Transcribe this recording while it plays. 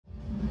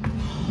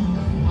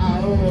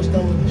almost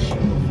done with this shit.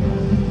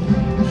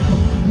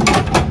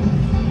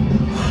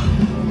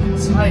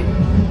 Tight.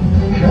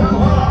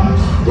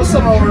 What's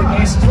up, my work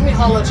aces? Let me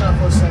holler at y'all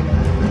for a second.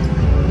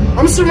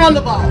 I'm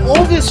surrounded by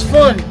all this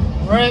fun,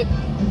 right?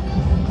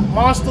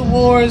 Monster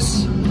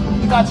Wars,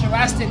 you got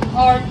Jurassic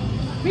Park,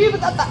 we even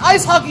got the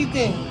ice hockey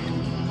thing.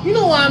 You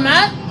know where I'm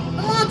at?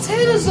 The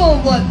Montana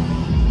zone, but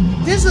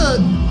there's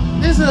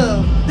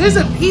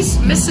a piece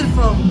missing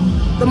from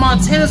the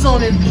Montana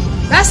zone, and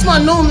that's my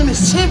No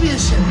Limits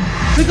Championship.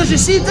 Because you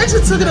see,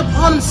 Dexter took it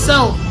upon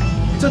himself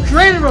to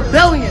create a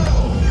rebellion.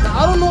 Now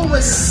I don't know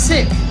what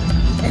sick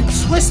and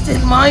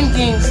twisted mind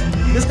games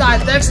this guy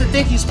Dexter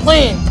think he's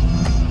playing,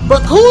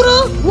 but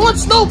Kuda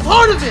wants no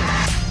part of it.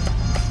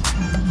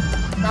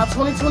 Now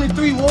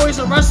 2023 Warriors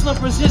of Wrestling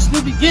presents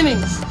New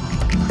Beginnings,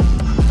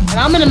 and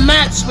I'm in a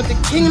match with the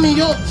King of New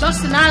York,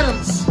 Justin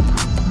Adams,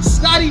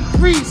 Scotty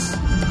Priest,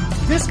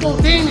 Disco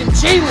Dane, and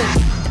Jalen.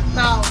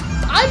 Now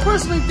I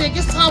personally think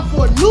it's time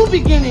for a new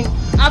beginning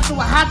after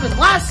what happened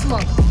last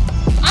month.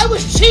 I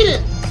was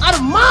cheated out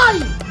of my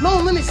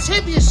No Limits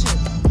Championship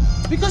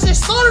because it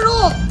started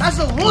off as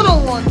a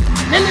 1-on-1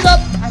 and ended up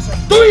as a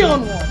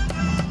 3-on-1.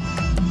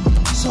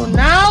 So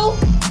now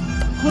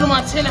Kuda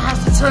Montana has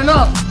to turn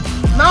up,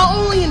 not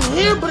only in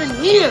here but in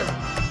here,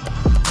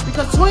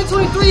 because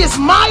 2023 is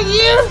my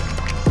year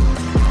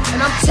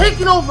and I'm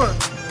taking over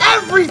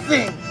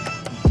everything.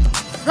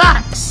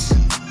 Facts.